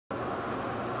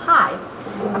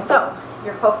So,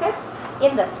 your focus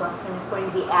in this lesson is going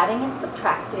to be adding and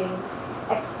subtracting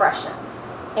expressions.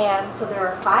 And so there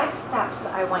are 5 steps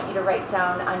that I want you to write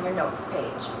down on your notes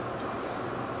page.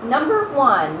 Number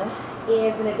 1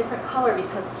 is in a different color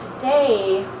because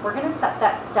today we're going to set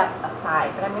that step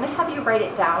aside, but I'm going to have you write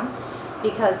it down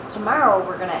because tomorrow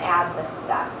we're going to add this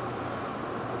step.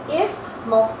 If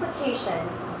multiplication,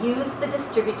 use the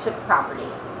distributive property.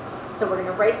 So we're going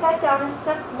to write that down as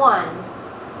step 1,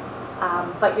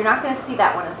 but you're not going to see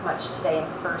that one as much today in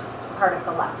the first part of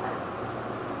the lesson.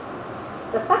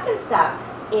 The second step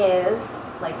is,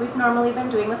 like we've normally been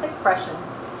doing with expressions,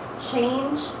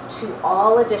 change to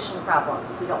all addition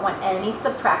problems. We don't want any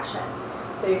subtraction.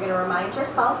 So you're going to remind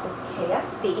yourself of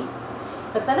KFC,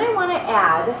 but then I want to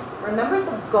add, remember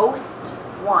the ghost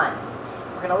one.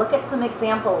 We're going to look at some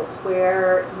examples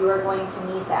where you are going to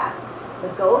need that. The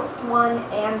ghost one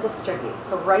and distribute.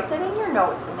 So write that in your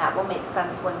notes and that will make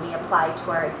sense when we apply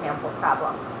to our example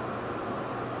problems.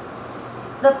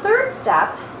 The third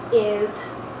step is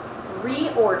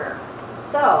reorder.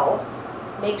 So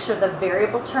make sure the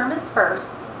variable term is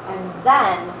first and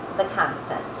then the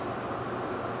constant.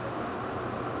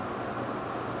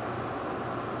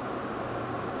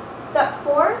 Step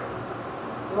 4,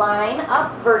 line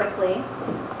up vertically,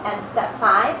 and step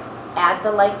 5, add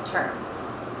the like terms.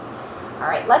 All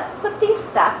right, let's put these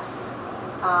steps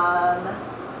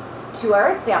to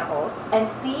our examples and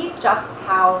see just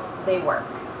how they work.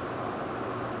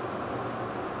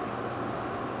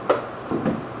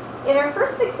 In our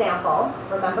first example,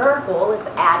 remember our goal is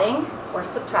adding or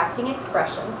subtracting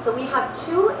expressions. So we have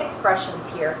 2 expressions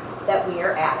here that we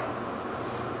are adding.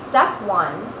 Step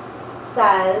 1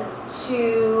 says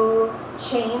to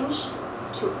change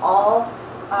all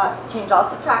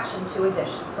subtraction to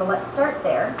addition. So let's start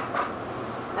there.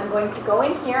 I'm going to go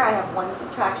in here. I have 1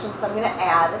 subtraction, so I'm going to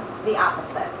add the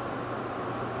opposite.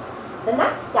 The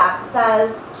next step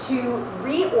says to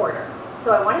reorder.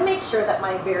 So I want to make sure that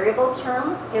my variable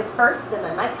term is first and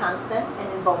then my constant,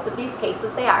 and in both of these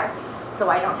cases they are, so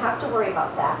I don't have to worry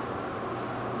about that.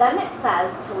 Then it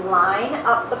says to line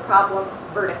up the problem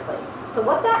vertically. So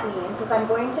what that means is I'm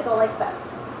going to go like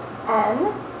this.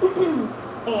 N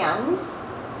and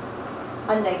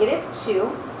a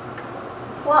 -2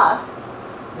 plus,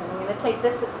 and I'm going to take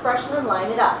this expression and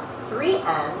line it up, 3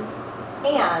 n's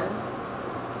and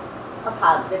a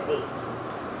 +8.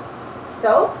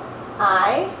 So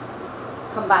I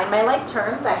combine my like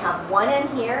terms. I have 1 n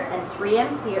here and 3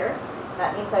 n's here.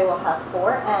 That means I will have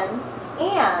 4 n's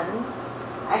and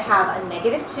I have a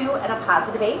 -2 and a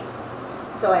 +8.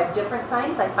 So I have different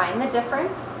signs. I find the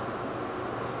difference.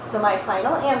 So my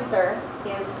final answer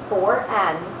is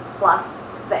 4n plus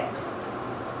 6.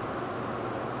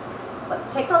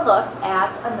 Let's take a look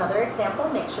at another example.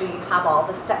 Make sure you have all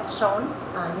the steps shown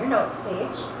on your notes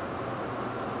page.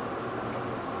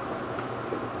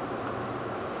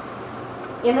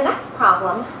 In the next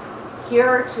problem, here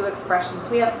are 2 expressions.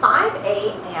 We have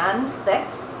 5a and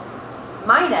 6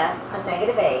 minus a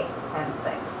 -a and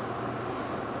 6.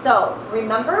 So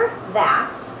remember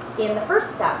that in the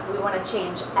first step, we want to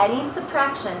change any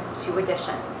subtraction to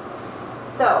addition.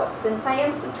 So since I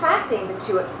am subtracting the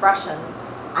 2 expressions,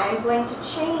 I am going to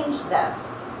change this.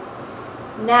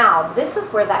 Now, this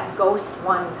is where that ghost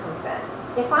one comes in.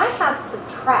 If I have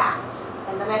subtract,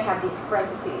 and then I have these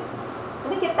parentheses, I'm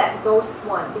going to get that ghost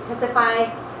one, because if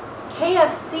I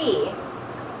KFC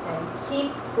and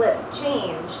keep, flip,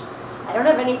 change, I don't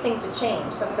have anything to change,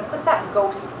 so I'm going to put that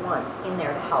ghost one in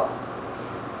there to help.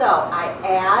 So I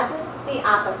add the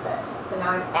opposite. So now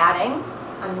I'm adding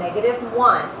a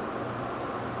 -1,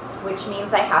 which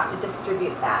means I have to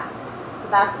distribute that. So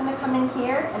that's going to come in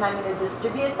here, and I'm going to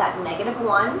distribute that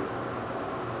 -1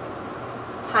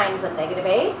 times a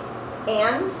 -a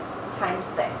and times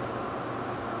 6.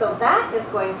 So that is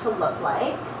going to look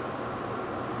like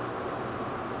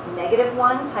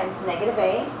 -1 times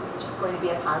 -a is just going to be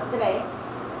a +a,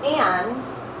 and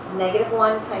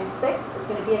 -1 times 6 is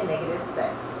going to be a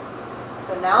 -6.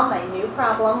 So now my new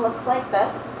problem looks like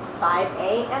this,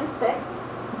 5a and 6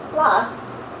 plus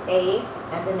a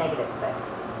and a -6.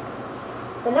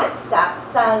 The next step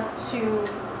says to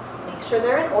make sure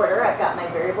they're in order. I've got my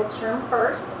variable term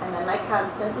first and then my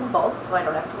constant in both, so I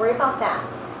don't have to worry about that.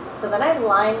 So then I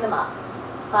line them up.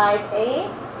 5a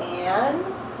and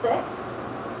 6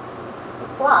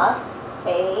 plus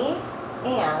a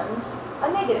and a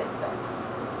 -6.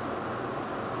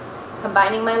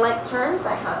 Combining my like terms,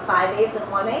 I have 5 a's and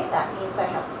 1 a. That means I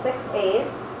have 6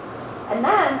 a's. And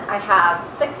then I have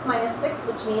 6 minus 6,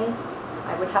 which means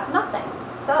I would have nothing.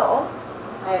 So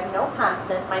I have no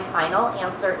constant. My final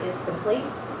answer is simply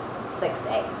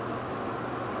 6a.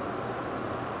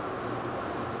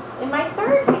 In my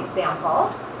third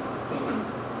example,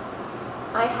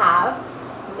 I have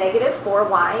negative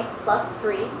 4y plus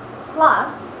 3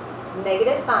 plus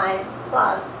negative 5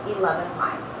 plus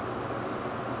 11y.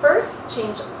 First,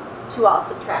 change to all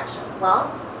subtraction.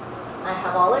 Well, I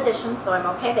have all additions, so I'm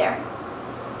okay there.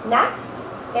 Next,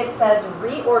 it says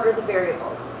reorder the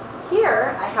variables.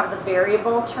 Here, I have the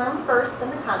variable term first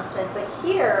and the constant, but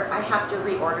here I have to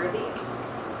reorder these.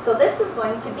 So this is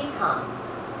going to become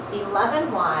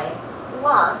 11y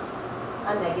plus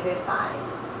a negative 5.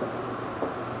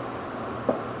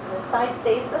 This side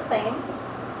stays the same,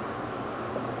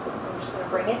 so I'm just going to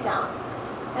bring it down.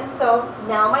 And so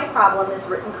now my problem is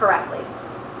written correctly.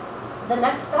 The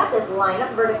next step is line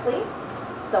up vertically.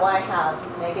 So I have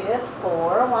negative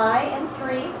 4y and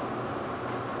 3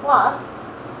 plus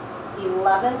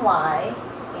 11y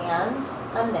and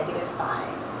a negative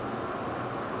 5.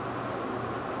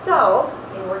 So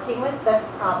in working with this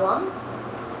problem,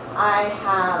 I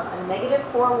have a negative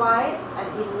 4y's and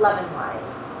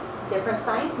 11y's. Different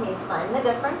signs means find the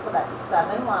difference, so that's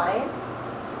 7y's.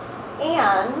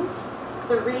 And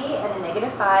 3 and a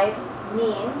negative 5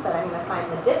 means that I'm going to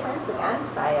find the difference again,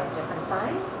 because I have different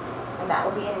signs, and that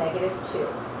will be a negative 2.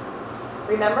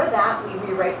 Remember that we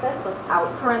rewrite this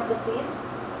without parentheses,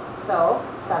 so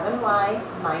 7y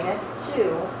minus 2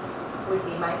 would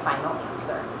be my final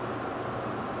answer.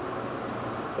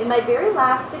 In my very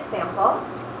last example,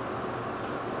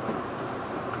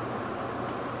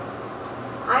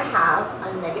 I have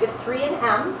a negative 3 in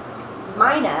m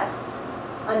minus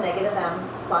a negative m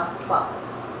plus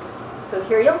 12. So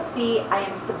here you'll see I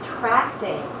am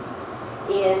subtracting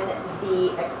in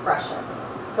the expressions.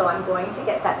 So I'm going to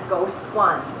get that ghost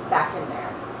 1 back in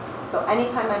there. So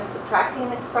anytime I'm subtracting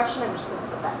an expression, I'm just going to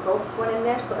put that ghost 1 in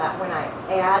there so that when I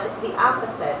add the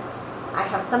opposite, I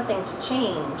have something to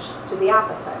change to the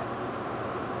opposite.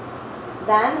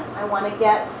 Then I want to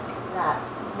get that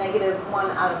negative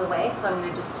 1 out of the way, so I'm going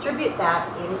to distribute that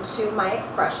into my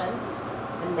expression.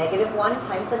 A negative 1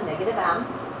 times a negative m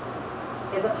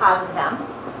is a positive m.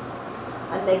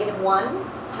 A negative 1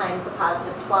 times a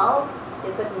positive 12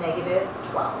 is a negative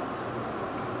 12.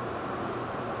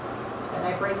 And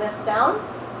I bring this down,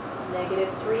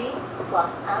 negative 3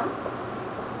 plus m.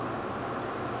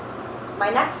 My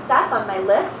next step on my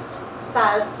list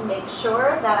says to make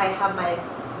sure that I have my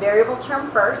variable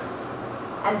term first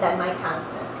and then my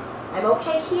constant. I'm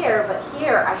okay here, but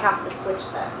here I have to switch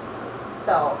this.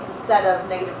 So instead of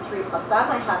negative 3 plus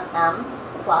m, I have m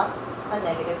plus a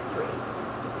negative 3.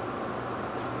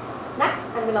 Next,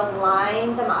 I'm going to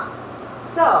line them up.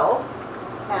 So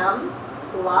m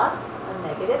plus a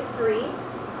negative 3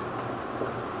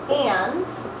 and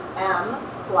m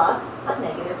plus a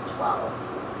negative 12.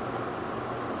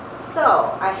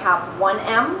 So I have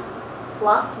 1m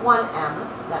plus 1m,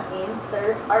 that means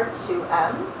there are 2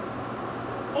 m's,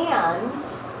 and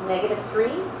negative 3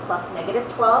 plus negative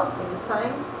 12, same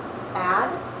signs,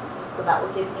 add, so that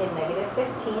will give me a negative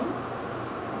 15.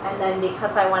 And then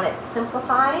because I want it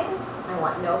simplified, I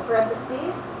want no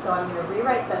parentheses, so I'm going to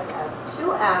rewrite this as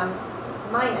 2m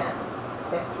minus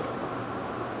 15.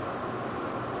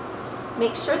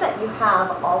 Make sure that you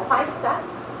have all 5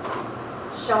 steps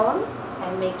shown,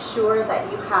 and make sure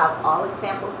that you have all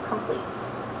examples complete.